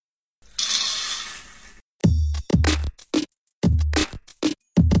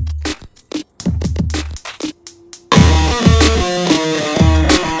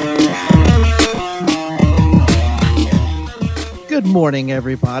Good morning,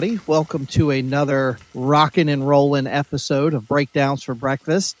 everybody. Welcome to another rockin' and rollin' episode of Breakdowns for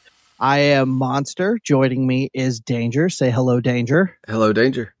Breakfast. I am Monster. Joining me is Danger. Say hello, Danger. Hello,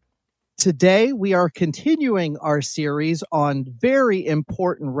 Danger. Today, we are continuing our series on very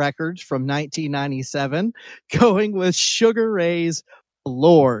important records from 1997, going with Sugar Ray's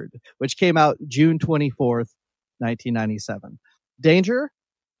Floored, which came out June 24th, 1997. Danger,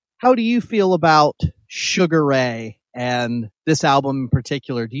 how do you feel about Sugar Ray and this album in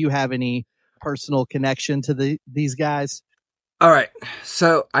particular? Do you have any personal connection to these guys? All right.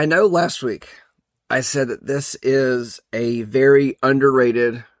 So I know last week I said that this is a very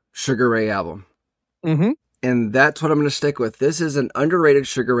underrated Sugar Ray album. Mm-hmm. And that's what I'm going to stick with. This is an underrated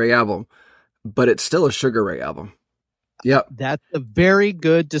Sugar Ray album, but it's still a Sugar Ray album. Yep. That's a very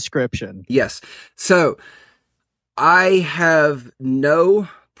good description. Yes. So I have no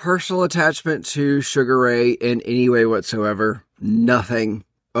personal attachment to Sugar Ray in any way whatsoever. Nothing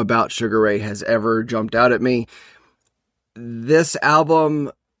about Sugar Ray has ever jumped out at me. This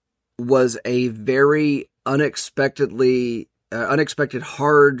album was a very unexpected,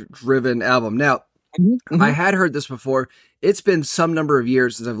 hard-driven album. Now, I had heard this before. It's been some number of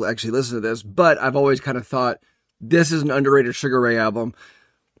years since I've actually listened to this, but I've always kind of thought this is an underrated Sugar Ray album.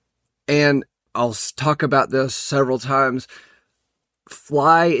 And I'll talk about this several times.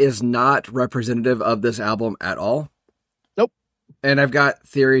 Fly is not representative of this album at all. Nope. And I've got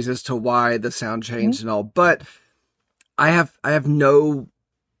theories as to why the sound changed and all, but I have no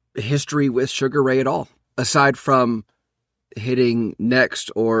history with Sugar Ray at all, aside from hitting next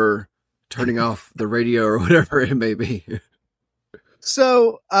or turning off the radio or whatever it may be.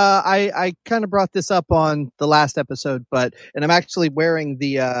 So I kind of brought this up on the last episode, and I'm actually wearing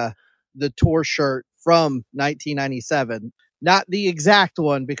the tour shirt from 1997. Not the exact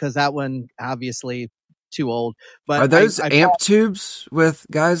one, because that one obviously too old. But are those amp tubes with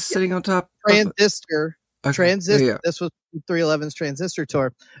guys sitting on top? Transistor. Okay. Transistor. Yeah. This was 311's Transistor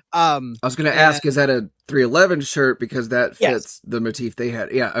tour. I was going to ask, is that a 311 shirt, because that fits the motif they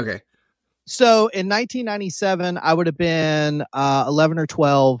had? Yeah. Okay. So in 1997, I would have been 11 or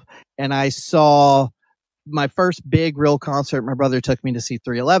 12, and I saw my first big real concert. My brother took me to see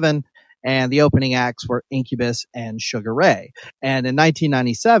 311. And the opening acts were Incubus and Sugar Ray. And in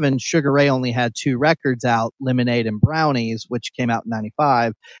 1997, Sugar Ray only had two records out, Lemonade and Brownies, which came out in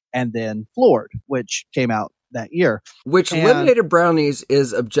 95, and then Floored, which came out that year. Lemonade and Brownies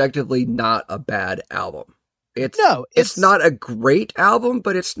is objectively not a bad album. It's not a great album,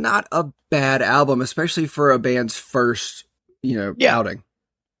 but it's not a bad album, especially for a band's first, outing.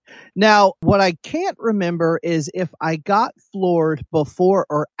 Now, what I can't remember is if I got Floored before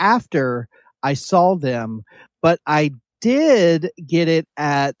or after I saw them, but I did get it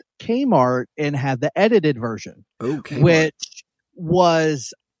at Kmart and had the edited version, which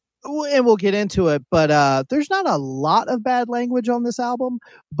was, and we'll get into it, but there's not a lot of bad language on this album,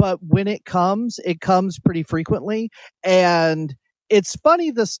 but when it comes pretty frequently. And it's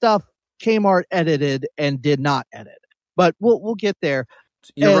funny, the stuff Kmart edited and did not edit, but we'll get there.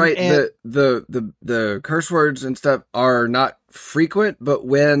 You're right. The curse words and stuff are not frequent, but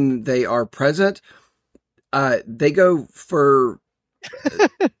when they are present, they go for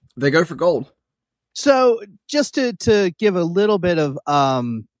gold. So just to give a little bit of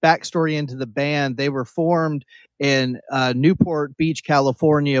backstory into the band, they were formed in Newport Beach,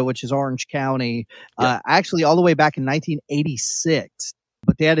 California, which is Orange County, actually all the way back in 1986.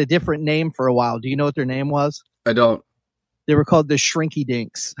 But they had a different name for a while. Do you know what their name was? I don't. They were called the Shrinky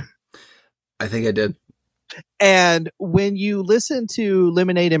Dinks. I think I did. And when you listen to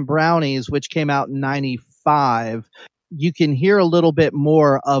Lemonade and Brownies, which came out in 95, you can hear a little bit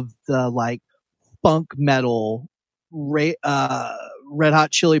more of the funk metal, Red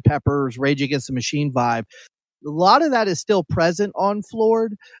Hot Chili Peppers, Rage Against the Machine vibe. A lot of that is still present on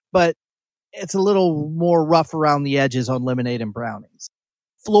Floored, but it's a little more rough around the edges on Lemonade and Brownies.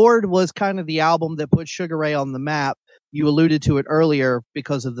 Floored was kind of the album that put Sugar Ray on the map. You alluded to it earlier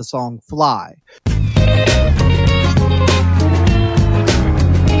because of the song Fly.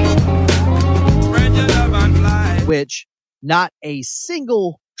 Which not a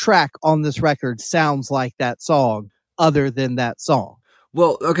single track on this record sounds like that song other than that song.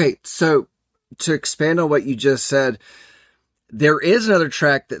 Well, okay, so to expand on what you just said, there is another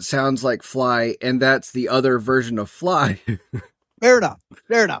track that sounds like Fly, and that's the other version of Fly. Fair enough.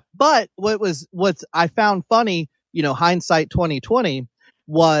 But what I found funny, hindsight 2020,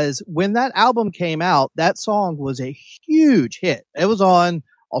 was when that album came out, that song was a huge hit. It was on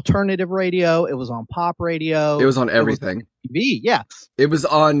alternative radio. It was on pop radio. It was on everything. It was on TV, yeah. It was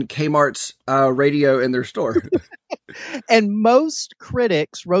on Kmart's radio in their store. And most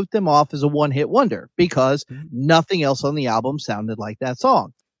critics wrote them off as a one-hit wonder because nothing else on the album sounded like that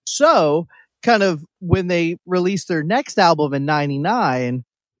song. So kind of when they released their next album in 99,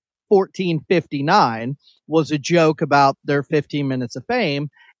 1459 was a joke about their 15 minutes of fame.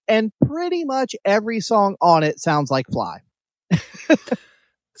 And pretty much every song on it sounds like Fly.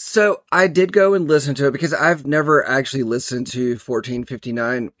 So I did go and listen to it because I've never actually listened to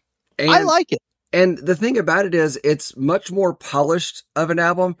 1459. And I like it. And the thing about it is it's much more polished of an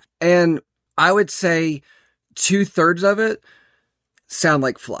album. And I would say 2/3 of it sound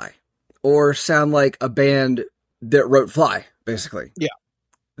like Fly or sound like a band that wrote Fly, basically. Yeah.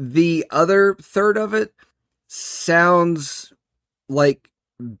 The other third of it sounds like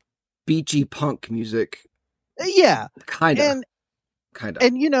beachy punk music. Yeah. Kind of.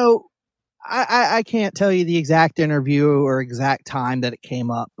 And, you know, I can't tell you the exact interview or exact time that it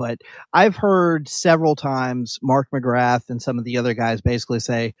came up, but I've heard several times Mark McGrath and some of the other guys basically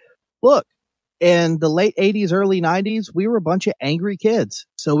say, look, in the late 80s, early 90s, we were a bunch of angry kids.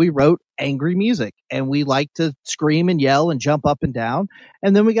 So we wrote angry music and we liked to scream and yell and jump up and down.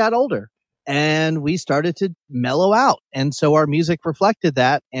 And then we got older and we started to mellow out. And so our music reflected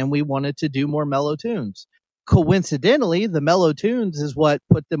that and we wanted to do more mellow tunes. Coincidentally, the mellow tunes is what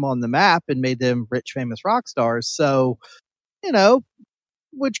put them on the map and made them rich, famous rock stars. So, you know,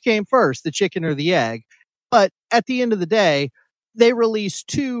 which came first, the chicken or the egg? But at the end of the day, they released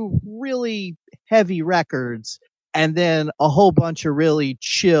 2 really heavy records and then a whole bunch of really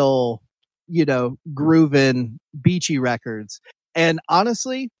chill, you know, grooving, beachy records. And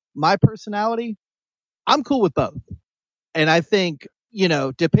honestly, my personality, I'm cool with both. And I think, you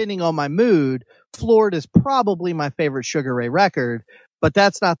know, depending on my mood, Floored is probably my favorite Sugar Ray record, but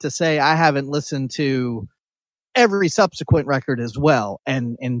that's not to say I haven't listened to every subsequent record as well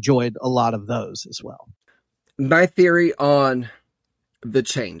and enjoyed a lot of those as well. My theory on the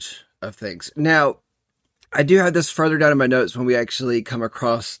change of things. Now, I do have this further down in my notes when we actually come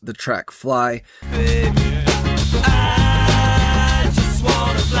across the track Fly. Baby, I just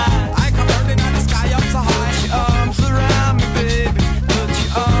wanna fly. I come burning on the sky up so high. Put your arms around me, baby. Put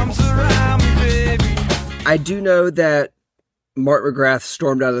your arms around me, baby. I do know that Mark McGrath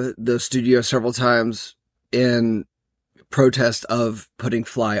stormed out of the studio several times in protest of putting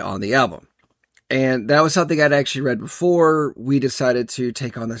Fly on the album. And that was something I'd actually read before we decided to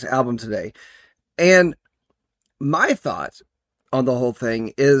take on this album today. And my thought on the whole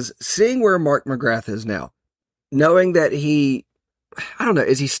thing is seeing where Mark McGrath is now, knowing that I don't know,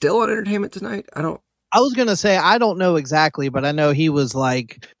 is he still on Entertainment Tonight? I was going to say, I don't know exactly, but I know he was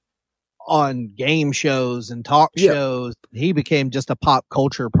like on game shows and talk shows. He became just a pop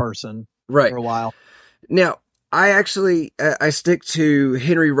culture person for a while. Now, I stick to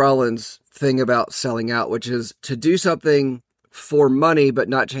Henry Rollins' thing about selling out, which is to do something for money but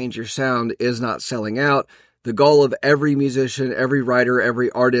not change your sound is not selling out. The goal of every musician, every writer, every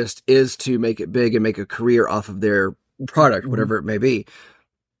artist is to make it big and make a career off of their product, whatever it may be.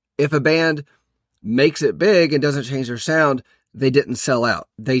 If a band makes it big and doesn't change their sound, they didn't sell out.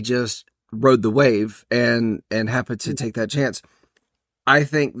 They just rode the wave and happened to take that chance. I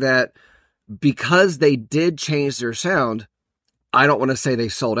think that because they did change their sound, I don't want to say they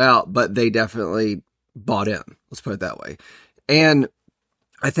sold out, but they definitely bought in. Let's put it that way. And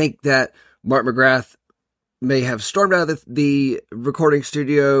I think that Mark McGrath may have stormed out of the recording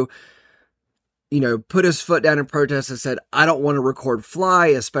studio, you know, put his foot down in protest and said, I don't want to record Fly,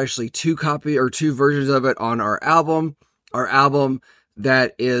 especially 2 versions of it on our album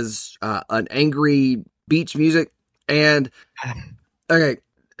that is an angry beach music. And okay,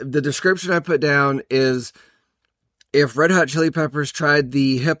 the description I put down is, if Red Hot Chili Peppers tried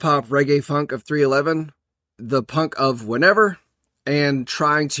the hip-hop reggae funk of 311, the punk of whenever, and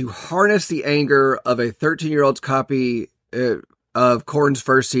trying to harness the anger of a 13-year-old's copy of Korn's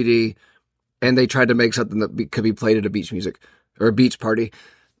first CD, and they tried to make something that could be played at a beach music or a beach party.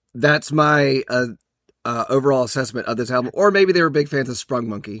 That's my overall assessment of this album. Or maybe they were big fans of Sprung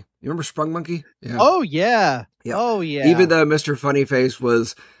Monkey. You remember Sprung Monkey? Yeah. Oh, yeah. Oh, yeah. Even though Mr. Funnyface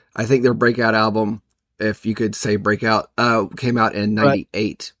was, I think, their breakout album, if you could say breakout, came out in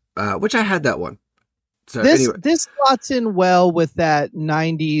 98, which I had that one. So this slots in well with that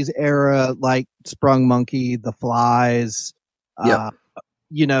 90s era, like Sprung Monkey, The Flies,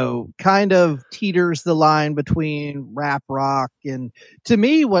 you know, kind of teeters the line between rap rock. And to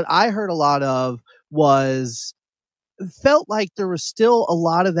me, what I heard a lot of felt like there was still a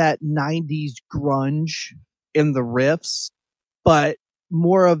lot of that 90s grunge in the riffs, but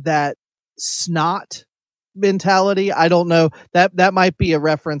more of that Snot mentality. I don't know, that might be a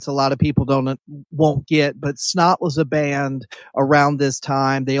reference a lot of people won't get, but Snot was a band around this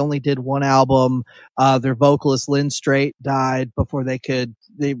time. They only did one album. Their vocalist Lynn Straight died before they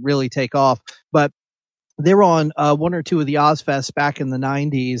really take off, but they were on one or two of the Ozfests back in the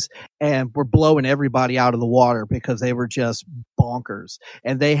 90s and were blowing everybody out of the water because they were just bonkers.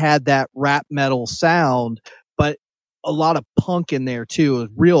 And they had that rap metal sound, but a lot of punk in there too,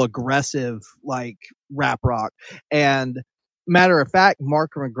 real aggressive, like rap rock. And matter of fact,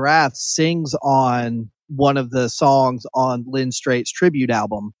 Mark McGrath sings on one of the songs on Lynn Straight's tribute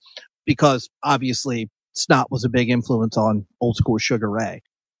album because obviously Snot was a big influence on old school Sugar Ray.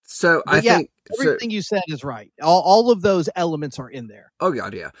 So I think everything you said is right. All of those elements are in there. Oh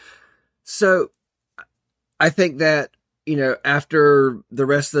God, yeah. So I think that, after the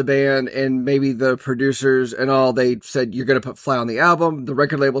rest of the band and maybe the producers and all, they said, you're going to put Fly on the album. The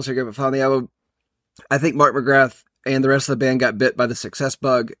record labels are going to put Fly on the album. I think Mark McGrath and the rest of the band got bit by the success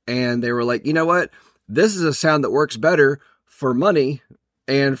bug, and they were like, you know what? This is a sound that works better for money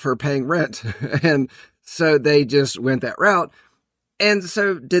and for paying rent. And so they just went that route. And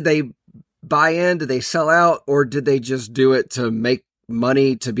so did they buy in? Did they sell out? Or did they just do it to make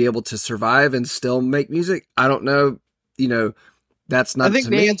money to be able to survive and still make music? I don't know. That's not. I think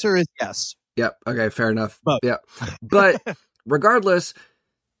the answer is yes. Yep. Okay. Fair enough. Yeah. But regardless,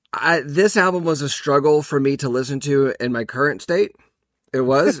 this album was a struggle for me to listen to in my current state. It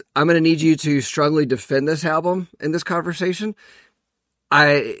was. I'm going to need you to strongly defend this album in this conversation.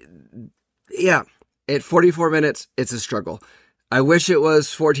 At 44 minutes, it's a struggle. I wish it was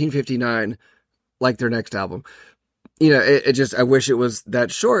 14:59 like their next album. I wish it was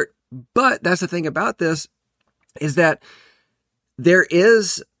that short. But that's the thing about this is that there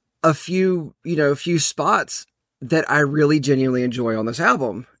is a few spots that I really genuinely enjoy on this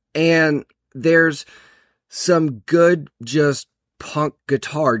album. And there's some good just punk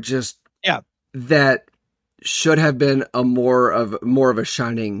guitar that should have been a more of a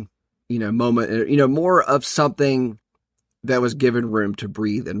shining, moment, more of something that was given room to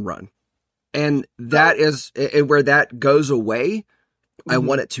breathe and run. And that is, and where that goes away, I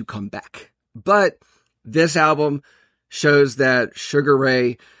want it to come back. But this album shows that Sugar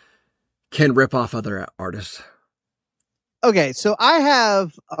Ray can rip off other artists. Okay, so I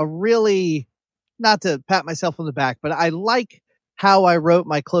have a really, not to pat myself on the back, but I like how I wrote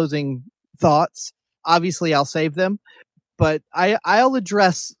my closing thoughts. Obviously, I'll save them, but I'll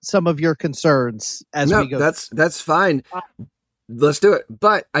address some of your concerns as we go. That's fine. Let's do it.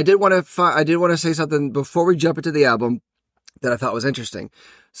 But I did want to say something before we jump into the album that I thought was interesting.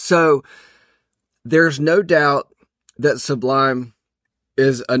 So there's no doubt that Sublime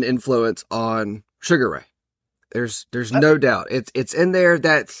is an influence on Sugar Ray. There's no doubt. It's in there.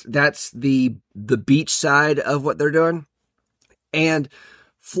 That's the beach side of what they're doing. And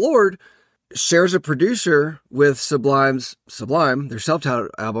Floored shares a producer with Sublime, their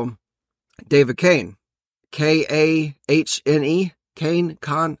self-titled album, David Kahne. Kahne?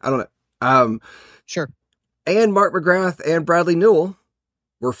 Kahn? I don't know. Sure. And Mark McGrath and Bradley Newell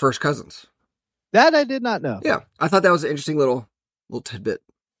were first cousins. That I did not know. Yeah. I thought that was an interesting little tidbit.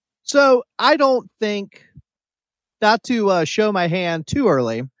 So I don't think, not to show my hand too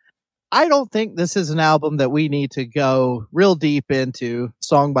early, I don't think this is an album that we need to go real deep into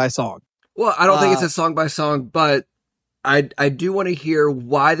song by song. Well, I don't think it's a song by song, but I do want to hear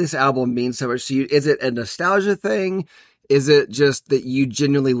why this album means so much to you. Is it a nostalgia thing? Is it just that you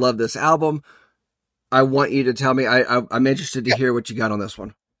genuinely love this album? I want you to tell me. I'm interested to hear what you got on this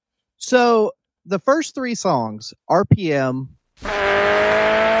one. So the first three songs, RPM,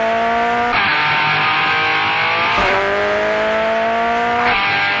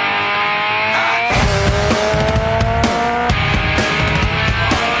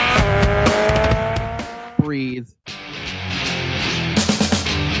 Breathe,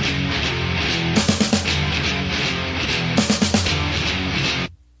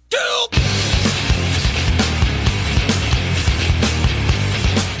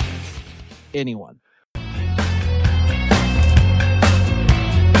 Anyone.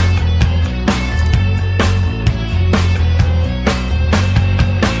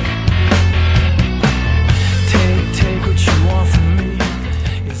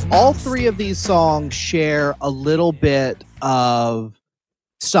 All three of these songs share a little bit of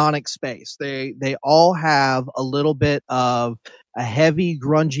sonic space. They all have a little bit of a heavy,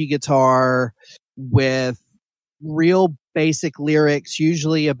 grungy guitar with real basic lyrics,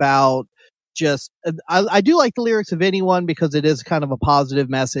 usually about just, I do like the lyrics of Anyone because it is kind of a positive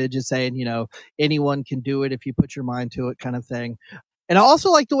message. It's saying, anyone can do it if you put your mind to it, kind of thing. And I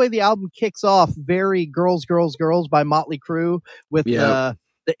also like the way the album kicks off very Girls, Girls, Girls by Motley Crue with the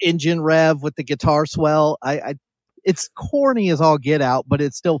engine rev with the guitar swell. It's corny as all get out, but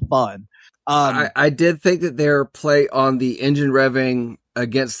it's still fun. I did think that their play on the engine revving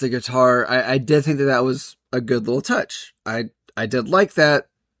against the guitar, I did think that was a good little touch. I did like that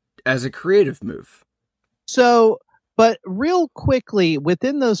as a creative move. So, but real quickly,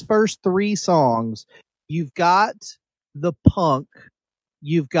 within those first 3 songs, you've got the punk,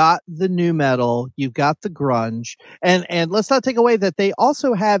 you've got the nu metal, you've got the grunge, and let's not take away that they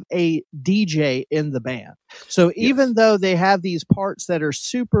also have a DJ in the band. So even though they have these parts that are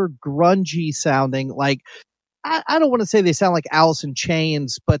super grungy sounding, like I don't want to say they sound like Alice in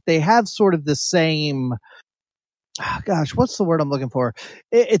Chains, but they have sort of the same, gosh, what's the word I'm looking for?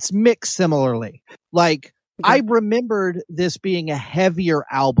 It's mixed similarly. Like, okay. I remembered this being a heavier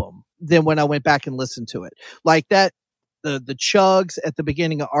album than when I went back and listened to it. Like that, the chugs at the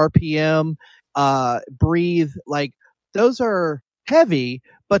beginning of RPM, Breathe, like those are heavy,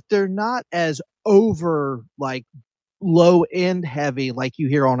 but they're not as over like low end heavy like you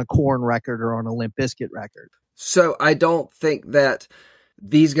hear on a Korn record or on a Limp Bizkit record. So I don't think that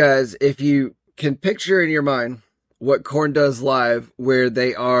these guys, if you can picture in your mind what Korn does live, where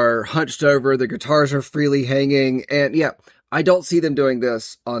they are hunched over, the guitars are freely hanging, and yeah, I don't see them doing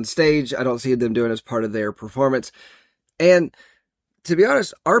this on stage. I don't see them doing it as part of their performance. And to be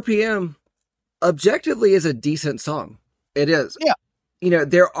honest, RPM objectively is a decent song. It is. Yeah. You know,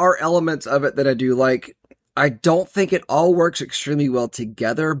 there are elements of it that I do like. I don't think it all works extremely well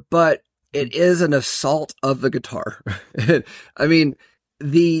together, but it is an assault of the guitar. I mean,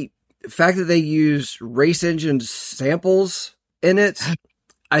 the fact that they use race engine samples in it,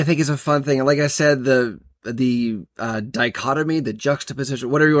 I think is a fun thing. And like I said, the dichotomy, the juxtaposition,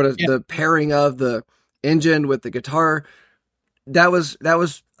 whatever you want to, the pairing of the engine with the guitar, that was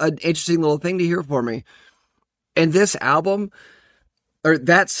an interesting little thing to hear for me. And this album, or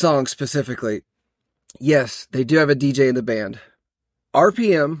that song specifically, yes, they do have a DJ in the band.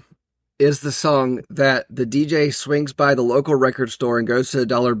 RPM is the song that the DJ swings by the local record store and goes to the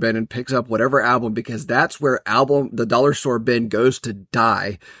dollar bin and picks up whatever album, because that's where the dollar store bin goes to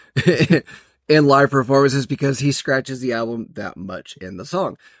die in live performances, because he scratches the album that much in the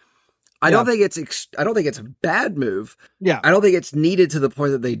song. I don't think it's a bad move. Yeah. I don't think it's needed to the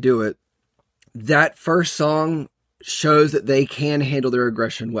point that they do it. That first song shows that they can handle their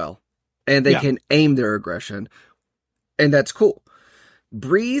aggression well, and they can aim their aggression, and that's cool.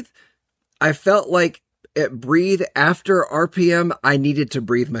 Breathe, I felt like at Breathe, after RPM, I needed to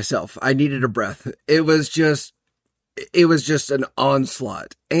breathe myself. I needed a breath. It was just an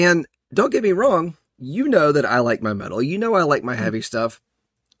onslaught. And don't get me wrong, you know that I like my metal. You know I like my heavy stuff.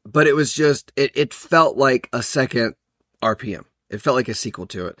 But it was just, it felt like a second RPM. It felt like a sequel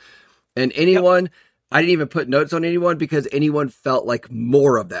to it. And anyone, I didn't even put notes on anyone, because anyone felt like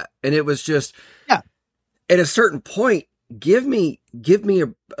more of that. And it was just, at a certain point, give me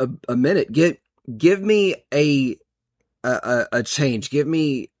a minute. Give me a change. Give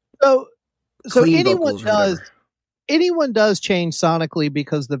me so clean vocals. Anyone does change sonically,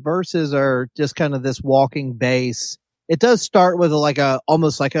 because the verses are just kind of this walking bass. It does start with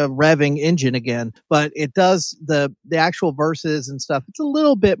almost like a revving engine again, but it does the actual verses and stuff. It's a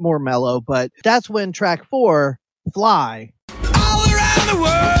little bit more mellow, but that's when track 4, Fly. All around the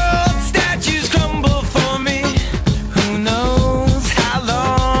world, statues crumble for me. Who knows how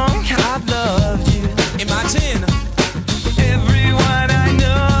long I've loved you? Imagine everyone I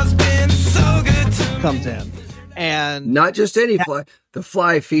know's been so good to me. Comes in. And not just any Fly, the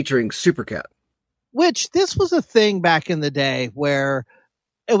Fly featuring Supercat. Which this was a thing back in the day where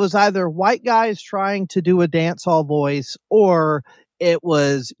it was either white guys trying to do a dance hall voice, or it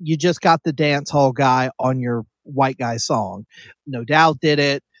was you just got the dance hall guy on your white guy song. No Doubt did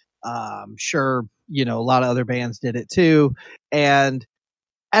it. Sure, a lot of other bands did it too. And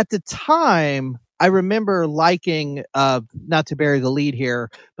at the time, I remember liking, not to bury the lead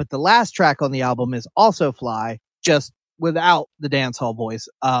here, but the last track on the album is also Fly, just without the dance hall voice.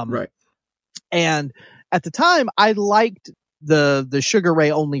 Right. And at the time, I liked the Sugar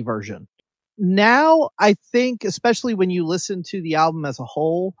Ray only version. Now, I think, especially when you listen to the album as a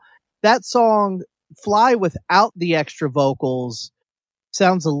whole, that song, Fly without the extra vocals,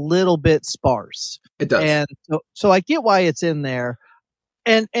 sounds a little bit sparse. It does. And so I get why it's in there.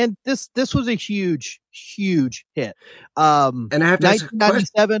 And this was a huge hit. And I have to ask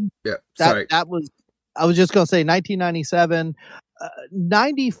 1997. Yeah, sorry. I was just going to say 1997.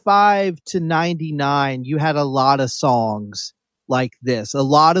 95 to 99, you had a lot of songs like this. A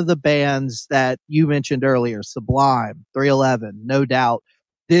lot of the bands that you mentioned earlier, Sublime, 311, No Doubt,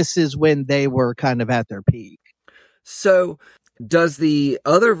 this is when they were kind of at their peak. So, does the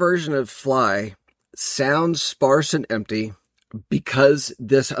other version of Fly sound sparse and empty because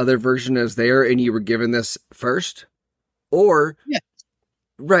this other version is there and you were given this first? Or, yeah.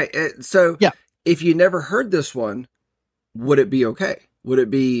 Right. So, yeah. If you never heard this one, would it be okay? Would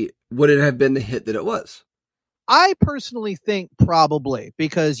it have been the hit that it was? I personally think probably,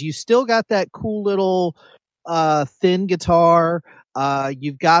 because you still got that cool little thin guitar.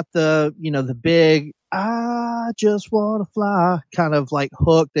 You've got the big I just want to fly kind of like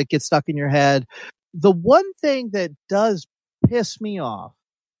hook that gets stuck in your head. The one thing that does piss me off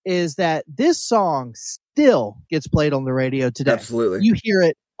is that this song still gets played on the radio today. Absolutely. You hear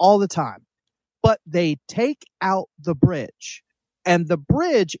it all the time. But they take out the bridge. And the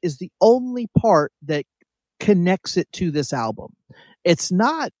bridge is the only part that connects it to this album. It's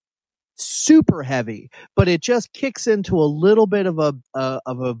not super heavy, but it just kicks into a little bit of a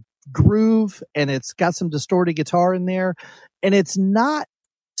groove, and it's got some distorted guitar in there, and it's not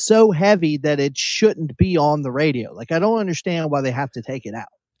so heavy that it shouldn't be on the radio. Like, I don't understand why they have to take it out.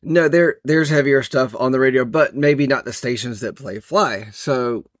 No, there's heavier stuff on the radio, but maybe not the stations that play Fly.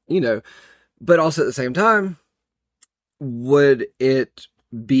 So, but also at the same time, would it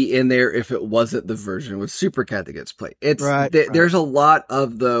be in there if it wasn't the version with Supercat that gets played? It's right. There's a lot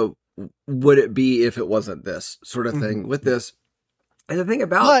of the would it be if it wasn't this sort of thing with this. And the thing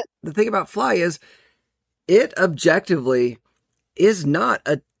about Fly is it objectively is not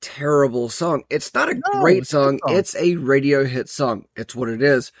a terrible song. It's not a great song. It's a radio hit song. It's what it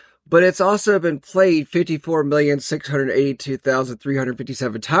is. But it's also been played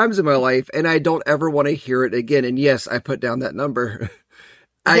 54,682,357 times in my life, and I don't ever want to hear it again. And yes, I put down that number.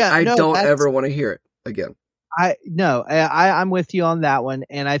 I don't ever want to hear it again. I'm with you on that one.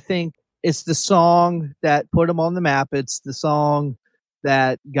 And I think it's the song that put them on the map. It's the song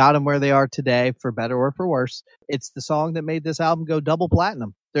that got them where they are today, for better or for worse. It's the song that made this album go double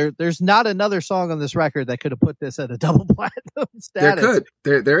platinum. There's not another song on this record that could have put this at a double platinum status.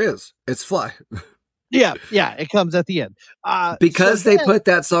 There is. It's Fly. Yeah, it comes at the end. Because they put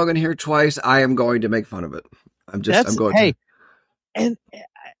that song in here twice, I am going to make fun of it. I'm going to. And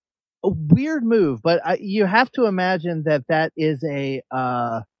a weird move, but you have to imagine that is a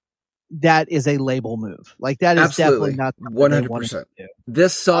label move. Like, that is absolutely definitely not 100%.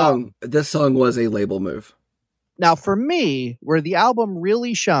 This song was a label move. Now, for me, where the album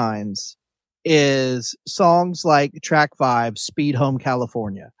really shines is songs like track 5, Speed Home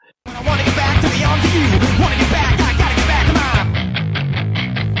California. I want to get back to the arms of you. Want to get back, I gotta get back to mine.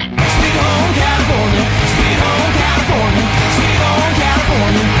 Sweet home California, sweet home California, sweet home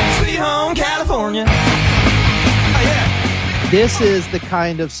California, sweet home California. Oh, yeah. This is the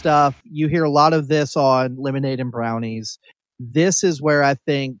kind of stuff you hear a lot of this on Lemonade and Brownies. This is where I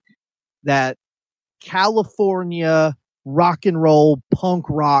think that California rock and roll punk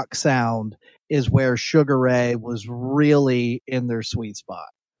rock sound is where Sugar Ray was really in their sweet spot.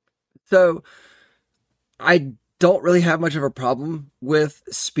 So I don't really have much of a problem with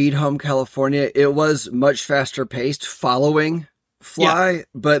Speed Home California. It was much faster paced following Fly,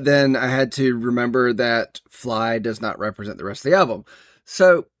 but then I had to remember that Fly does not represent the rest of the album.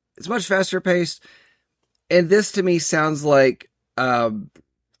 So it's much faster paced. And this to me sounds like, I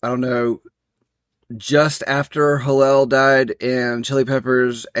don't know, just after Hillel died and Chili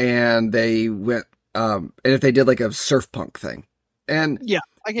Peppers, and they went, and if they did like a surf punk thing. And yeah,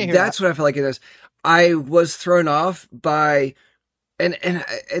 I can hear that's that. what I feel like it is. I was thrown off by, and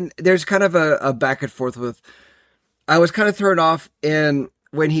there's kind of a back and forth with, I was kind of thrown off in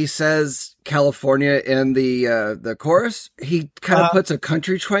when he says California in the chorus, he kind of puts a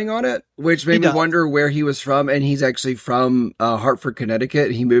country twang on it, which made me wonder where he was from. And he's actually from Hartford,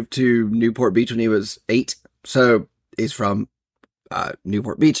 Connecticut. He moved to Newport Beach when he was 8. So he's from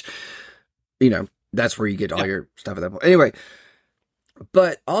Newport Beach. That's where you get all your stuff at that point. Anyway,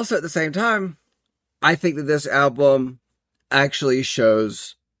 but also at the same time, I think that this album actually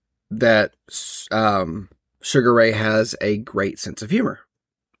shows that Sugar Ray has a great sense of humor.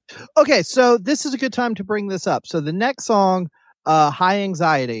 Okay, so this is a good time to bring this up. So the next song, High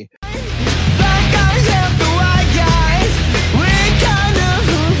Anxiety. Black guys have the white guys. We kind of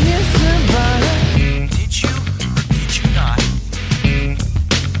Did you not?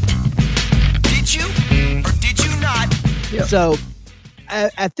 Did you or did you not? Yeah. So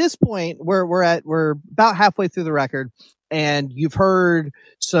at this point, we're about halfway through the record, and you've heard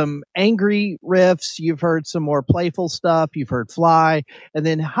some angry riffs, you've heard some more playful stuff, you've heard Fly, and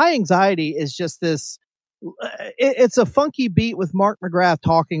then High Anxiety is just this it's a funky beat with Mark McGrath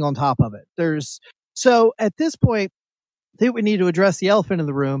talking on top of it. So at this point, I think we need to address the elephant in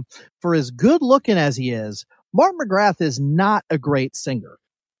the room. For as good looking as he is, Mark McGrath is not a great singer.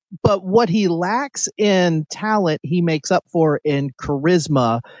 But what he lacks in talent, he makes up for in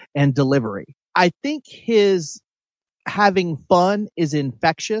charisma and delivery. I think his having fun is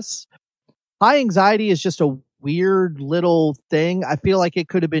infectious. High Anxiety is just a weird little thing. I feel like it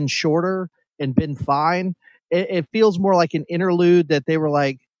could have been shorter and been fine. It feels more like an interlude that they were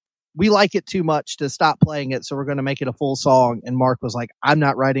like, we like it too much to stop playing it, so we're going to make it a full song. And Mark was like, I'm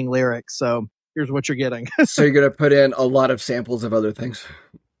not writing lyrics, so here's what you're getting. So you're going to put in a lot of samples of other things.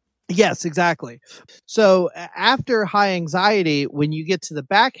 Yes, exactly. So after High Anxiety, when you get to the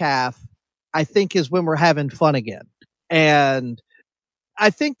back half, I think is when we're having fun again. And I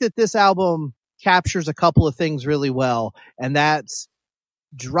think that this album captures a couple of things really well. And that's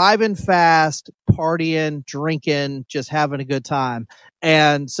driving fast, partying, drinking, just having a good time.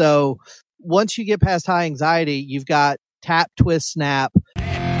 And so once you get past High Anxiety, you've got Tap, Twist, Snap.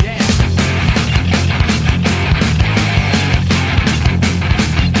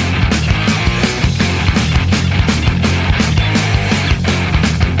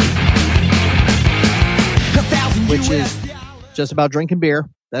 Which is just about drinking beer.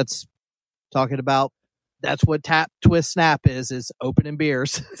 That's what Tap, Twist, Snap is opening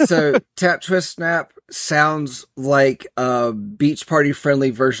beers. So Tap, Twist, Snap sounds like a beach party friendly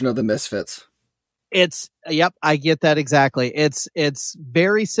version of the Misfits. Yep, I get that exactly. It's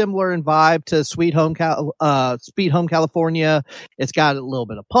very similar in vibe to Sweet Home California. It's got a little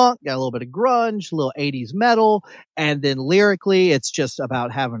bit of punk, got a little bit of grunge, a little 80s metal, and then lyrically it's just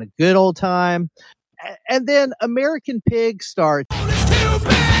about having a good old time. And then American Pig starts. And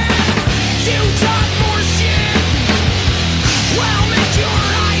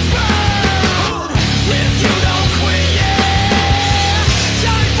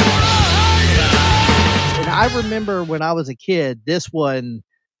I remember when I was a kid, this one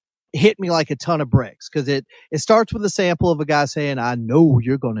hit me like a ton of bricks because it starts with a sample of a guy saying, I know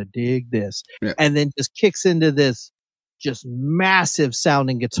you're going to dig this. Yeah. And then just kicks into this just massive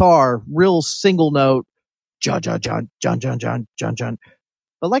sounding guitar, real single note, John.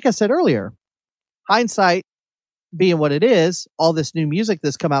 But like I said earlier, hindsight being what it is, all this new music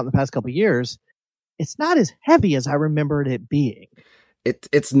that's come out in the past couple of years, it's not as heavy as I remembered it being.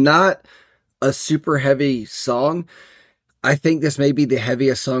 It's not a super heavy song. I think this may be the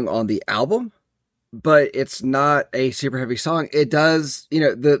heaviest song on the album, but it's not a super heavy song. It does,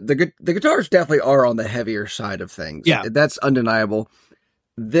 the guitars definitely are on the heavier side of things. Yeah. That's undeniable.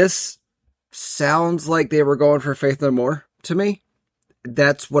 This sounds like they were going for Faith No More to me.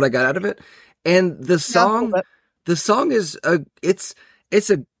 That's what I got out of it. And the song is it's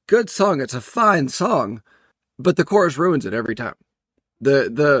a good song. It's a fine song, but the chorus ruins it every time.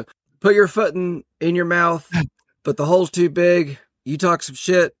 The put your foot in your mouth, but the hole's too big. You talk some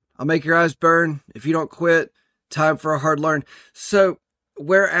shit, I'll make your eyes burn. If you don't quit, time for a hard learn. So,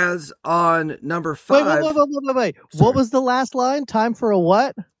 whereas on number 5... Wait. What was the last line? Time for a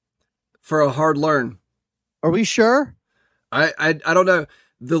what? For a hard learn. Are we sure? I don't know.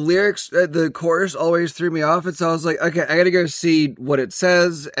 The lyrics, the chorus always threw me off. And so I was like, okay, I got to go see what it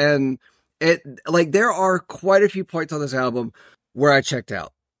says. And there are quite a few points on this album where I checked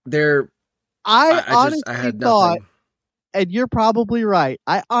out. I honestly thought, and you're probably right,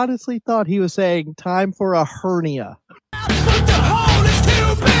 I honestly thought he was saying time for a hernia. But the hole is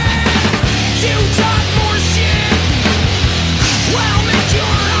too big. You talk more shit. Well, make your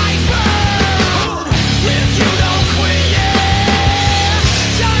eyes burn. If you don't quit,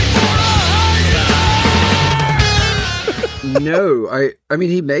 time for a hernia. No, I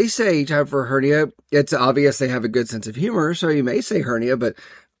mean, he may say time for a hernia. It's obvious they have a good sense of humor, so he may say hernia, but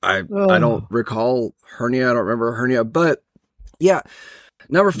I don't recall hernia. I don't remember hernia, but yeah.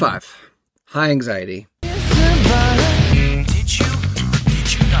 Number 5, High Anxiety. Did you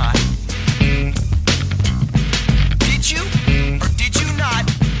not? Did you or did you not?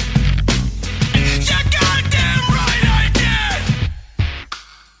 You're goddamn right I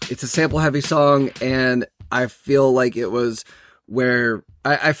did! It's a sample heavy song, and I feel like it was where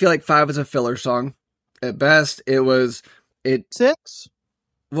I feel like 5 is a filler song. At best, it was 6?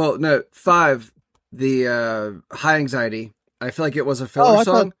 Well, no, 5, the High Anxiety. I feel like it was a filler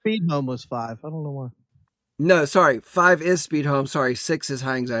song. I thought Speed Home was 5. I don't know why. No, sorry. 5 is Speed Home. Sorry, 6 is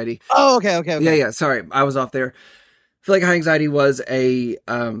High Anxiety. Oh, okay. Yeah. Sorry, I was off there. I feel like High Anxiety was a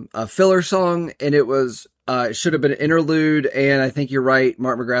filler song, and it was it should have been an interlude. And I think you're right.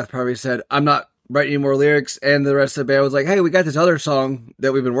 Mark McGrath probably said, "I'm not write any more lyrics, and the rest of the band was like, hey, we got this other song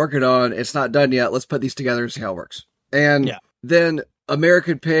that we've been working on. It's not done yet. Let's put these together and see how it works. And then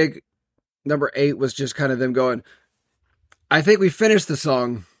American Pig, number 8, was just kind of them going, I think we finished the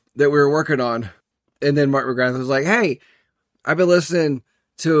song that we were working on. And then Mark McGrath was like, hey, I've been listening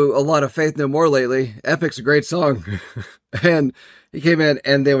to a lot of Faith No More lately. Epic's a great song. And he came in,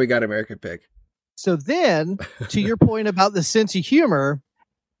 and then we got American Pig. So then, to your point about the sense of humor,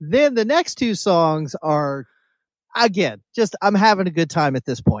 then the next 2 songs are, again, just I'm having a good time at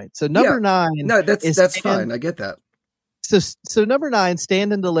this point. So number 9. No, that's fine. I get that. So number 9,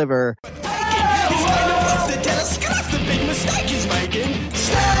 Stand and Deliver.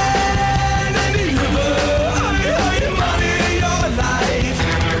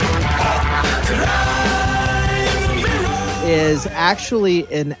 Is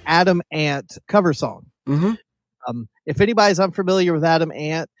actually an Adam Ant cover song. Mm-hmm. If anybody's unfamiliar with Adam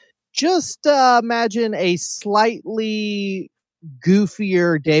Ant, just imagine a slightly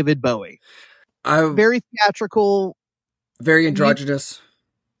goofier David Bowie. Very theatrical, very androgynous.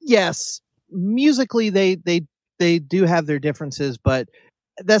 Yes, musically they do have their differences, but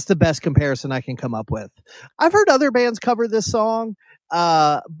that's the best comparison I can come up with. I've heard other bands cover this song,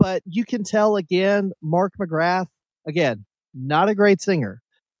 but you can tell again, Mark McGrath, again, not a great singer,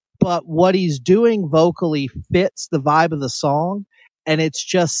 but what he's doing vocally fits the vibe of the song, and it's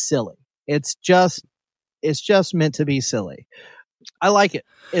just silly. It's just meant to be silly. I like it.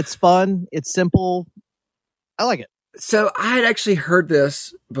 It's fun. It's simple. I like it. So I had actually heard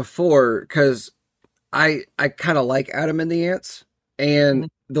this before because I kind of like Adam and the Ants, and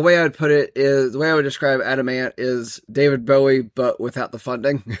the way I would put it is, the way I would describe Adam Ant is David Bowie, but without the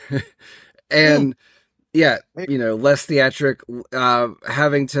funding. And yeah, you know, less theatric,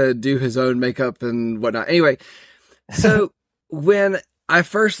 having to do his own makeup and whatnot. Anyway, so when I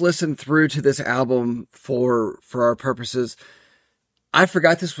first listened through to this album for our purposes, I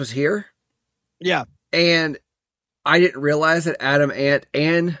forgot this was here. Yeah. And I didn't realize that Adam Ant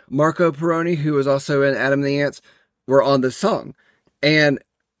and Marco Perrone, who was also in Adam and the Ants, were on this song. And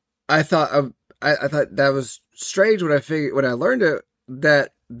I thought I thought that was strange when I learned it,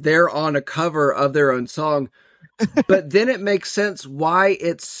 that they're on a cover of their own song. But then it makes sense why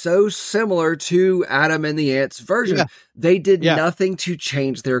it's so similar to Adam and the Ants version. Yeah. They did nothing to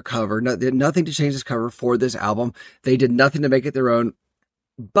change their cover. They did nothing to change this cover for this album. They did nothing to make it their own.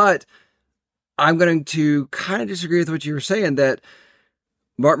 But I'm going to kind of disagree with what you were saying, that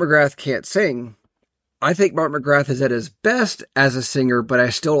Mark McGrath can't sing. I think Mark McGrath is at his best as a singer, but I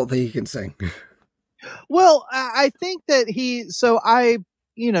still don't think he can sing. Well, I think that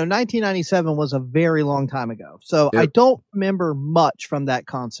 1997 was a very long time ago. So I don't remember much from that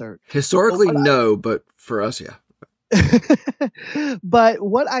concert. Historically, but for us, yeah. But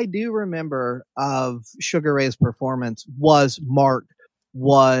what I do remember of Sugar Ray's performance was Mark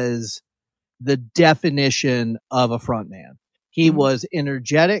was the definition of a frontman. He was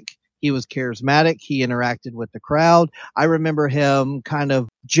energetic. He was charismatic. He interacted with the crowd. I remember him kind of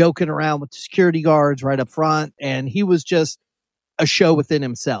joking around with the security guards right up front, and he was just a show within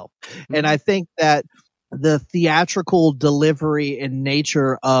himself. Mm-hmm. And I think that the theatrical delivery and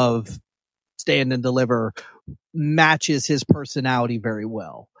nature of Stand and Deliver matches his personality very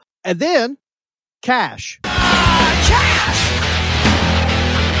well. And then Cash. Cash!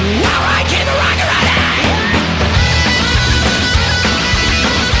 All right, keep it rockin' ready!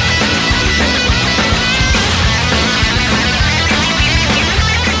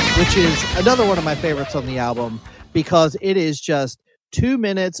 Which is another one of my favorites on the album, because it is just 2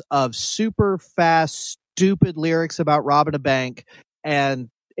 minutes of super fast, stupid lyrics about robbing a bank, and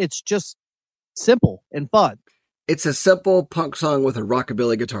it's just simple and fun. It's a simple punk song with a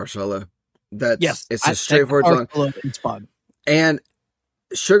rockabilly guitar solo. It's a straightforward song. It's fun. And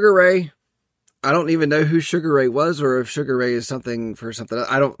Sugar Ray, I don't even know who Sugar Ray was, or if Sugar Ray is something for something.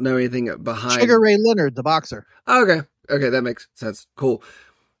 I don't know anything behind. Sugar Ray Leonard, the boxer. Okay, that makes sense. Cool.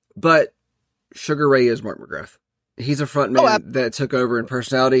 But Sugar Ray is Mark McGrath. He's a frontman that took over in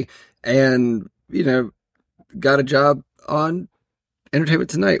personality, and got a job on Entertainment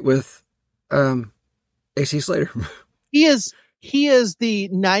Tonight with AC Slater. He is the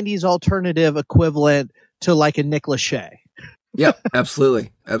 90s alternative equivalent to like a Nick Lachey. Yeah, absolutely.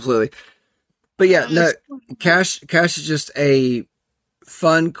 But yeah, no, Cash is just a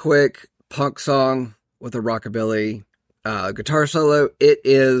fun, quick punk song with a rockabilly guitar solo. It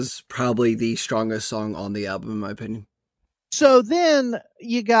is probably the strongest song on the album, in my opinion. So then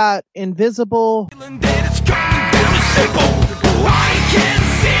you got Invisible.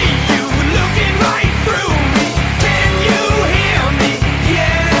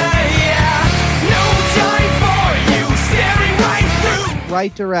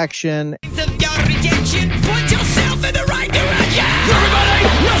 Right Direction. Of your rejection, put yourself in the right direction. Everybody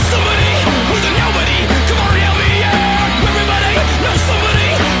knows somebody who's a nobody. Come on, help me out. Everybody knows somebody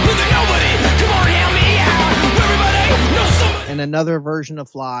who's a nobody. Come on, help me out. Everybody knows somebody. And another version of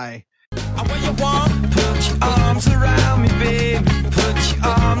Fly. What you want? Put your arms around me, baby. Put your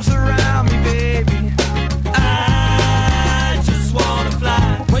arms around me, baby. I just wanna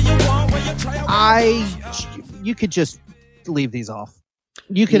fly. Where you want? Where you try? You could just leave these off.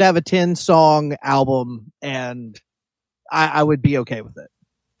 You could have a 10-song album and I would be okay with it.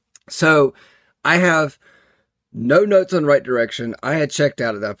 So I have no notes on Right Direction. I had checked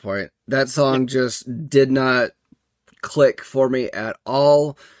out at that point. That song just did not click for me at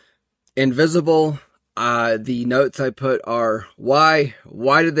all. Invisible. The notes I put are why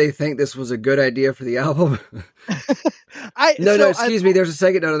did they think this was a good idea for the album? Excuse me. There's a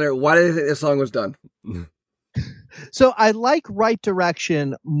second note on there. Why did they think this song was done? So I like Right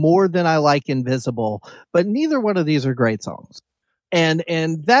Direction more than I like Invisible, but neither one of these are great songs. And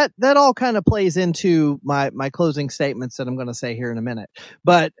that all kind of plays into my closing statements that I'm going to say here in a minute.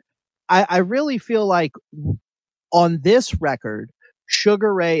 But I really feel like on this record,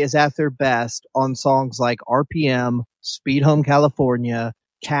 Sugar Ray is at their best on songs like RPM, Speed Home California,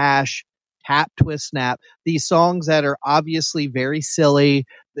 Cash, Tap, Twist, Snap. These songs that are obviously very silly.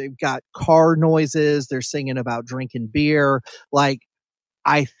 They've got car noises. They're singing about drinking beer. Like,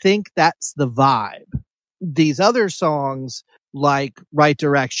 I think that's the vibe. These other songs like Right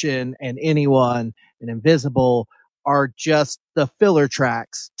Direction and Anyone and Invisible are just the filler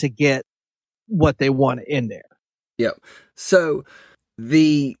tracks to get what they want in there. Yep. So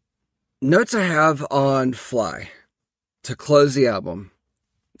the notes I have on Fly to close the album,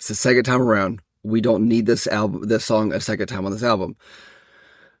 it's the second time around. We don't need this song a second time on this album.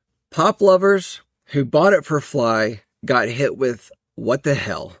 Pop lovers who bought it for Fly got hit with what the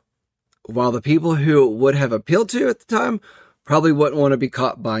hell, while the people who would have appealed to at the time probably wouldn't want to be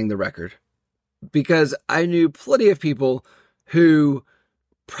caught buying the record. Because I knew plenty of people who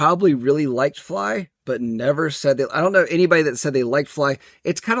probably really liked Fly, but never said that. I don't know anybody that said they liked Fly.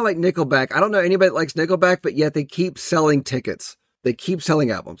 It's kind of like Nickelback. I don't know anybody that likes Nickelback, but yet they keep selling tickets. They keep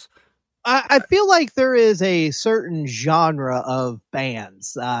selling albums. I feel like there is a certain genre of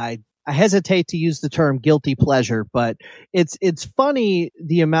bands. I hesitate to use the term guilty pleasure, but it's funny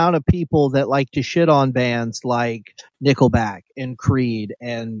the amount of people that like to shit on bands like Nickelback and Creed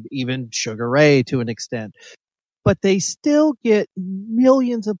and even Sugar Ray to an extent. But they still get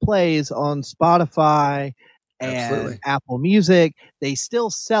millions of plays on Spotify and Absolutely. Apple Music. They still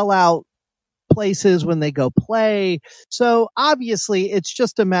sell out places when they go play. So obviously it's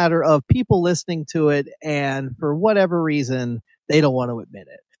just a matter of people listening to it, and for whatever reason, they don't want to admit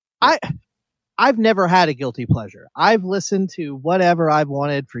it. I've never had a guilty pleasure. I've listened to whatever I've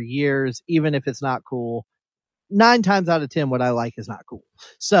wanted for years, even if it's not cool. 9 times out of 10, what I like is not cool.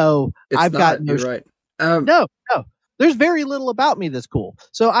 So I've got no. You're right. No. There's very little about me that's cool.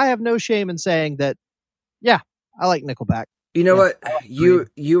 So I have no shame in saying that. Yeah, I like Nickelback. You know what?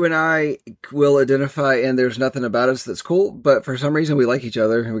 You and I will identify, and there's nothing about us that's cool, but for some reason we like each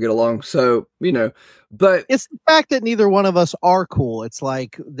other and we get along. So, but it's the fact that neither one of us are cool. It's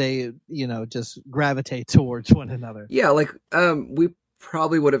like they, just gravitate towards one another. Yeah, like we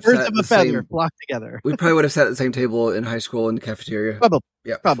probably would have Birds sat of at a the feather same. flock together. We probably would have sat at the same table in high school in the cafeteria.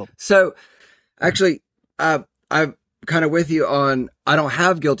 Probably. So, actually, I'm kind of with you on. I don't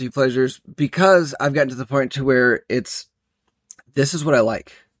have guilty pleasures because I've gotten to the point to where this is what I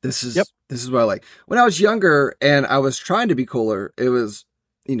like. This is what I like. When I was younger and I was trying to be cooler, it was,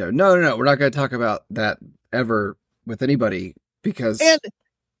 no, we're not going to talk about that ever with anybody because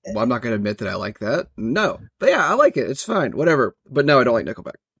I'm not going to admit that I like that. No, but yeah, I like it. It's fine, whatever. But no, I don't like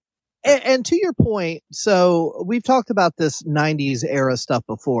Nickelback. And to your point, so we've talked about this 90s era stuff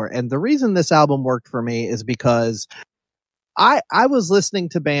before. And the reason this album worked for me is because I was listening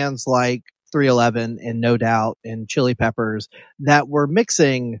to bands like 311 and No Doubt and Chili Peppers that were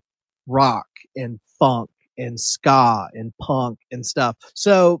mixing rock and funk and ska and punk and stuff.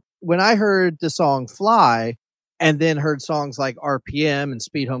 So when I heard the song Fly and then heard songs like RPM and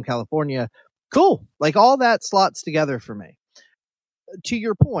Speed Home California, cool. Like all that slots together for me. To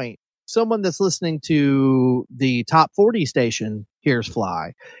your point, someone that's listening to the top 40 station hears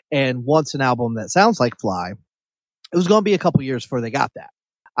Fly and wants an album that sounds like Fly. It was going to be a couple years before they got that.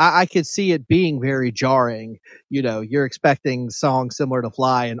 I could see it being very jarring. You're expecting songs similar to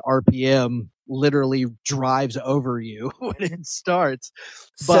Fly and RPM literally drives over you when it starts.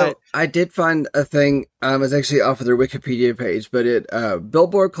 So But I did find a thing. It's actually off of their Wikipedia page, but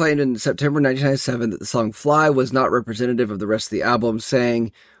Billboard claimed in September 1997 that the song "Fly" was not representative of the rest of the album,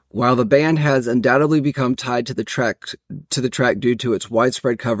 saying, "While the band has undoubtedly become tied to the track due to its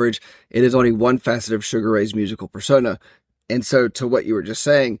widespread coverage, it is only one facet of Sugar Ray's musical persona." And so, to what you were just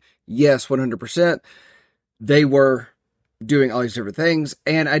saying, yes, 100%, they were doing all these different things.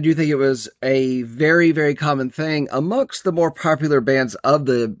 And I do think it was a very, very common thing amongst the more popular bands of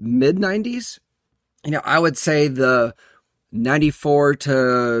the mid 90s. You know, I would say the 94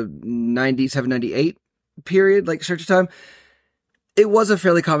 to 97, 98 period, like Search of Time, it was a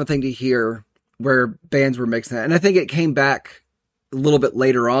fairly common thing to hear where bands were mixing that. And I think it came back a little bit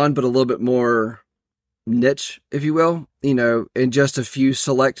later on, but a little bit more niche, if you will, you know, in just a few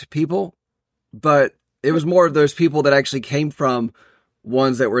select people. But it was more of those people that actually came from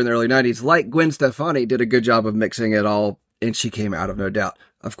ones that were in the early 90s, like Gwen Stefani did a good job of mixing it all, and she came out of No Doubt.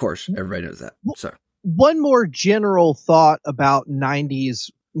 Of course, everybody knows that. So one more general thought about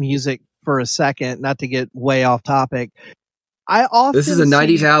 90s music for a second, not to get way off topic. This is a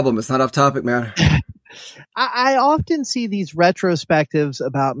 90s album. It's not off topic, man. I often see these retrospectives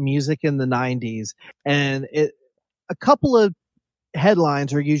about music in the 90s, and a couple of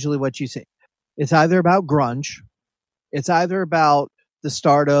headlines are usually what you see. It's either about grunge, it's either about the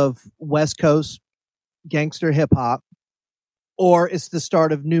start of West Coast gangster hip hop, or it's the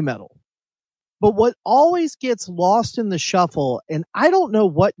start of nu metal. But what always gets lost in the shuffle, and I don't know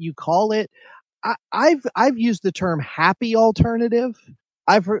what you call it, I've used the term happy alternative.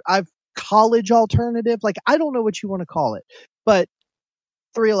 I've college alternative. Like, I don't know what you want to call it, but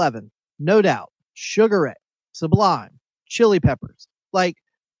 311, No Doubt, Sugar Ray, Sublime, Chili Peppers. Like,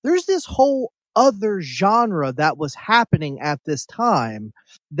 there's this whole other genre that was happening at this time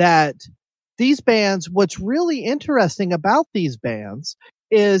that these bands, what's really interesting about these bands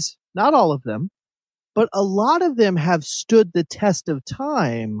is not all of them, but a lot of them have stood the test of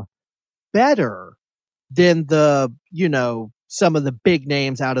time better than some of the big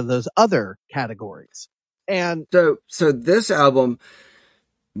names out of those other categories. And so this album,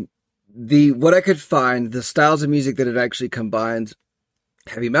 what I could find, the styles of music that it actually combines: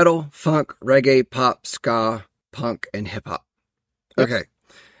 heavy metal, funk, reggae, pop, ska, punk, and hip hop. Okay.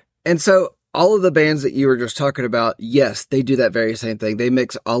 And so all of the bands that you were just talking about, yes, they do that very same thing. They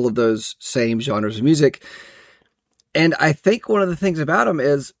mix all of those same genres of music. And I think one of the things about them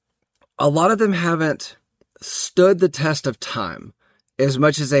is a lot of them haven't stood the test of time as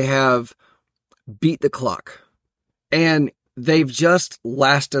much as they have beat the clock. And they've just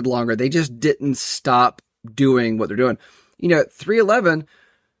lasted longer. They just didn't stop doing what they're doing. You know, 311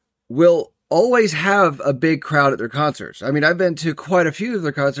 will always have a big crowd at their concerts. I mean, I've been to quite a few of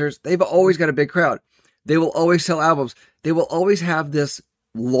their concerts. They've always got a big crowd. They will always sell albums. They will always have this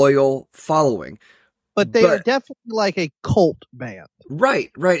loyal following. But they are definitely like a cult band.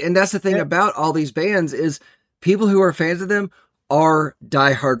 Right. And that's the thing about all these bands is people who are fans of them are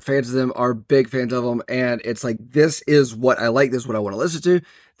diehard fans of them, are big fans of them. And it's like, this is what I like. This is what I want to listen to.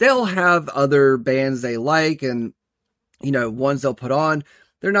 They'll have other bands they like and, you know, ones they'll put on.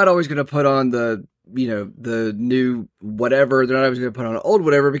 They're not always going to put on the new whatever. They're not always going to put on an old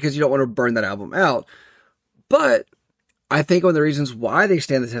whatever because you don't want to burn that album out. But I think one of the reasons why they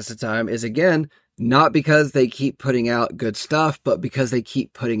stand the test of time is, again, not because they keep putting out good stuff, but because they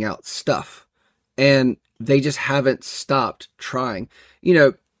keep putting out stuff. And they just haven't stopped trying. You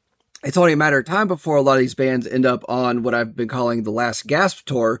know, it's only a matter of time before a lot of these bands end up on what I've been calling the Last Gasp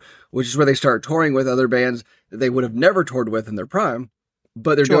tour, which is where they start touring with other bands that they would have never toured with in their prime.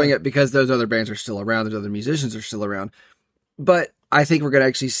 But they're doing it because those other bands are still around, those other musicians are still around. But I think we're going to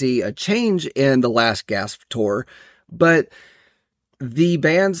actually see a change in the Last Gasp tour. But the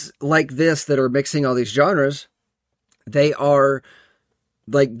bands like this that are mixing all these genres, they are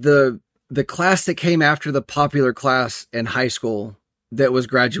like the class that came after the popular class in high school that was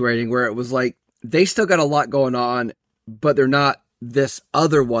graduating, where it was like, they still got a lot going on, but they're not this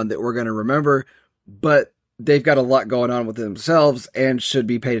other one that we're going to remember, but they've got a lot going on with themselves and should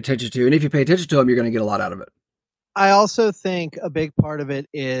be paid attention to. And if you pay attention to them, you're going to get a lot out of it. I also think a big part of it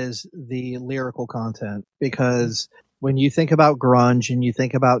is the lyrical content, because when you think about grunge and you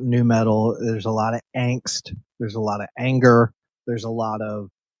think about nu metal, there's a lot of angst, there's a lot of anger, there's a lot of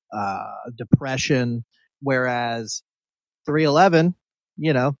depression, whereas 311,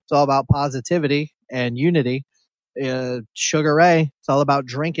 you know, it's all about positivity and unity. Sugar Ray, it's all about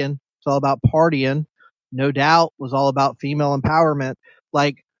drinking, it's all about partying. No Doubt was all about female empowerment.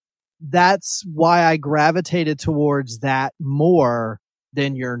 Like, that's why I gravitated towards that more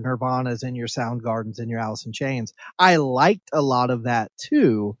than your Nirvanas and your Soundgardens and your Alice in Chains. I liked a lot of that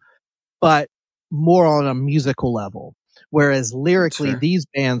too, but more on a musical level. Whereas lyrically, these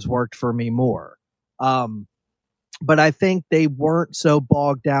bands worked for me more. But I think they weren't so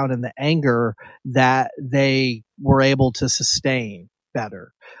bogged down in the anger that they were able to sustain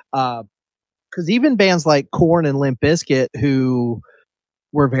better. Because even bands like Korn and Limp Bizkit, who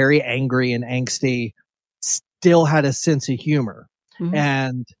were very angry and angsty, still had a sense of humor. Mm-hmm.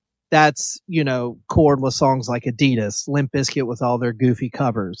 And that's, Korn with songs like Adidas, Limp Bizkit with all their goofy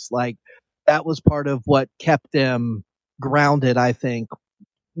covers. Like, that was part of what kept them grounded, I think,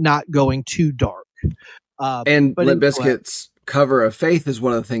 not going too dark. And Limp Bizkit's cover of Faith is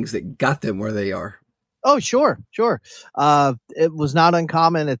one of the things that got them where they are. Oh, sure. It was not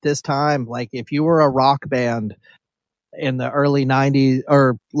uncommon at this time. Like, if you were a rock band in the early 90s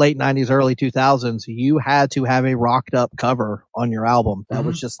or late 90s, early 2000s, you had to have a rocked up cover on your album. That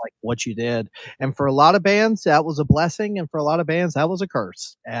was just like what you did. And for a lot of bands, that was a blessing. And for a lot of bands, that was a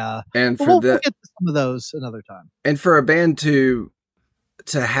curse. And we'll get to some of those another time. And for a band to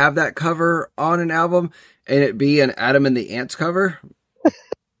have that cover on an album and it be an Adam and the Ants cover,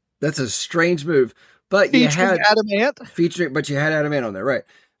 that's a strange move. But you had Adam Ant but you had Adam Ant on there, right?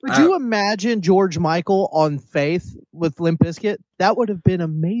 Would you imagine George Michael on Faith with Limp Bizkit? That would have been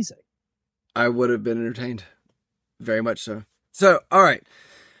amazing. I would have been entertained. Very much so. So, all right.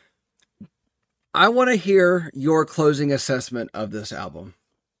 I want to hear your closing assessment of this album.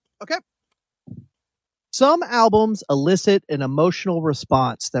 Okay. Some albums elicit an emotional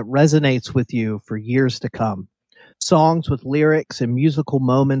response that resonates with you for years to come. Songs with lyrics and musical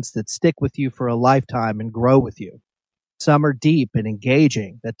moments that stick with you for a lifetime and grow with you. Some are deep and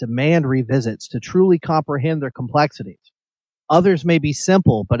engaging that demand revisits to truly comprehend their complexities. Others may be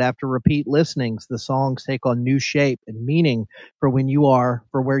simple, but after repeat listenings, the songs take on new shape and meaning for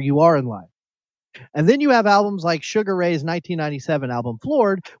where you are in life. And then you have albums like Sugar Ray's 1997 album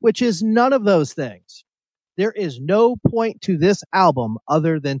Floored, which is none of those things. There is no point to this album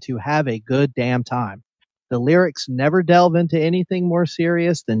other than to have a good damn time. The lyrics never delve into anything more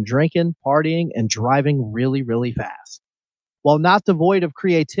serious than drinking, partying, and driving really, really fast. While not devoid of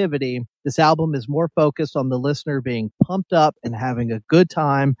creativity, this album is more focused on the listener being pumped up and having a good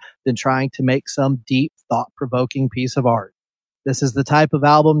time than trying to make some deep, thought-provoking piece of art. This is the type of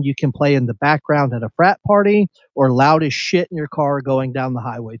album you can play in the background at a frat party or loud as shit in your car going down the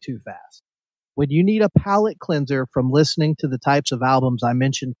highway too fast. When you need a palate cleanser from listening to the types of albums I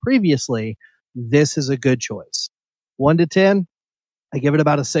mentioned previously, this is a good choice. 1 to 10, I give it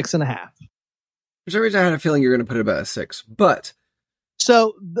about a 6.5. For some reason, I had a feeling you're going to put it about a 6, but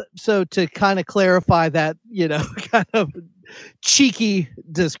so to kind of clarify that, kind of cheeky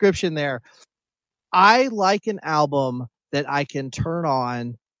description there, I like an album that I can turn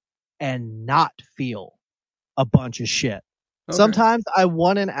on and not feel a bunch of shit. Okay. Sometimes I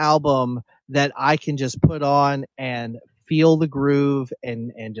want an album that I can just put on and feel the groove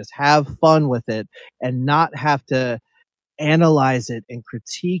and just have fun with it and not have to analyze it and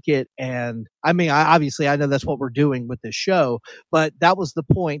critique it. And I mean, I know that's what we're doing with this show, but that was the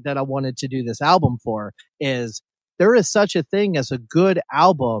point that I wanted to do this album for, is there is such a thing as a good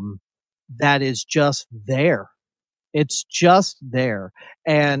album that is just there. It's just there.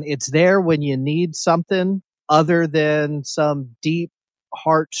 And it's there when you need something other than some deep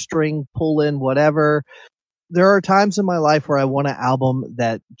heartstring pull in, whatever. There are times in my life where I want an album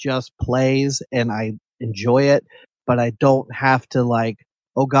that just plays and I enjoy it, but I don't have to like,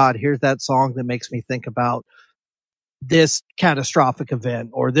 oh God, here's that song that makes me think about this catastrophic event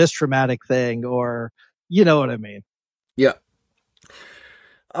or this traumatic thing, or you know what I mean? Yeah.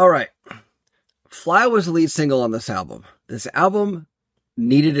 All right. Fly was the lead single on this album. This album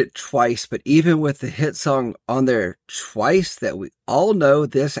needed it twice, but even with the hit song on there twice that we all know,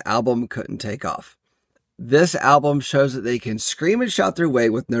 this album couldn't take off. This album shows that they can scream and shout their way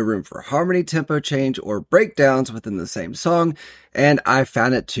with no room for harmony, tempo change, or breakdowns within the same song, and I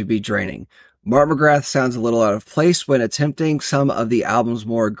found it to be draining. Mark McGrath sounds a little out of place when attempting some of the album's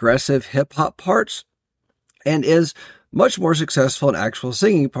more aggressive hip-hop parts, and is much more successful in actual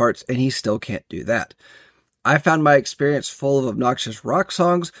singing parts, and he still can't do that. I found my experience full of obnoxious rock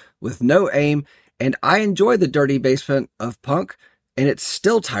songs with no aim, and I enjoy the dirty basement of punk, and it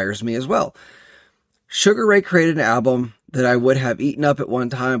still tires me as well. Sugar Ray created an album that I would have eaten up at one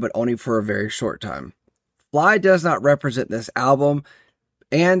time, but only for a very short time. Fly does not represent this album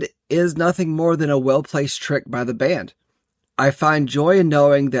and is nothing more than a well-placed trick by the band. I find joy in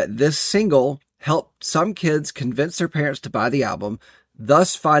knowing that this single helped some kids convince their parents to buy the album,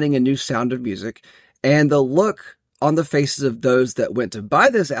 thus finding a new sound of music, and the look on the faces of those that went to buy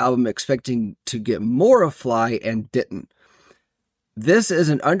this album expecting to get more of Fly and didn't. This is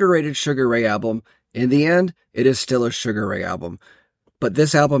an underrated Sugar Ray album. In the end, it is still a Sugar Ray album. But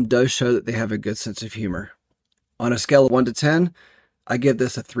this album does show that they have a good sense of humor. On a scale of 1 to 10, I give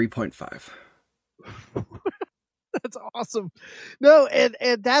this a 3.5. That's awesome. No, and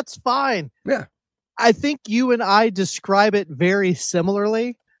that's fine. Yeah. I think you and I describe it very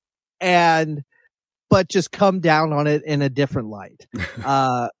similarly, but just come down on it in a different light.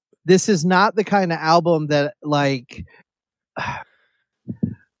 This is not the kind of album that, like,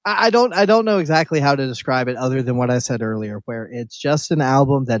 I don't know exactly how to describe it other than what I said earlier, where it's just an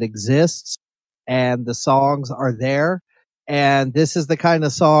album that exists and the songs are there. And this is the kind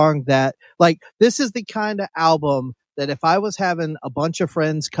of song that, like, this is the kind of album that if I was having a bunch of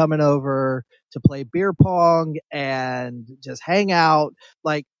friends coming over to play beer pong and just hang out,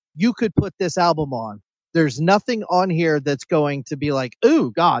 like, you could put this album on. There's nothing on here that's going to be like,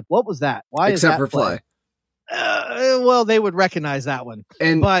 ooh, God, what was that? Why Except is that for Fly. Well, they would recognize that one.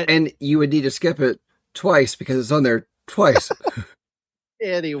 And you would need to skip it twice because it's on there twice.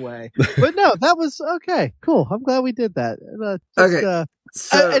 Anyway, but no, that was okay. Cool. I'm glad we did that. Okay.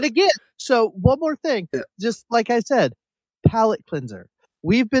 And again, so one more thing, just like I said, palate cleanser.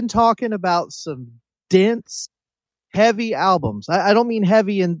 We've been talking about some dense, heavy albums. I don't mean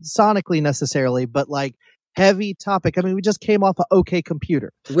heavy and sonically necessarily, but like heavy topic. I mean, we just came off of OK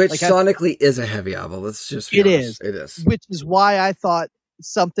Computer, which like sonically is a heavy album. Let's just be honest. It is. Which is why I thought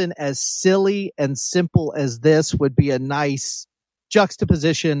something as silly and simple as this would be a nice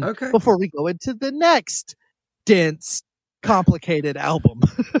juxtaposition before we go into the next dense, complicated album.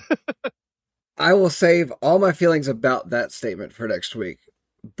 I will save all my feelings about that statement for next week.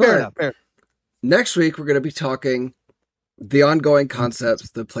 But fair enough. Next week, we're going to be talking the ongoing concepts,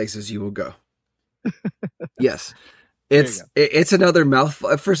 the places you will go. Yes. It's another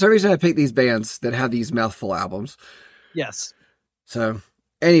mouthful. For some reason, I picked these bands that have these mouthful albums. Yes. So,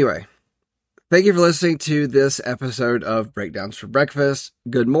 anyway. Thank you for listening to this episode of Breakdowns for Breakfast.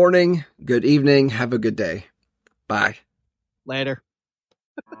 Good morning, good evening, have a good day. Bye. Later.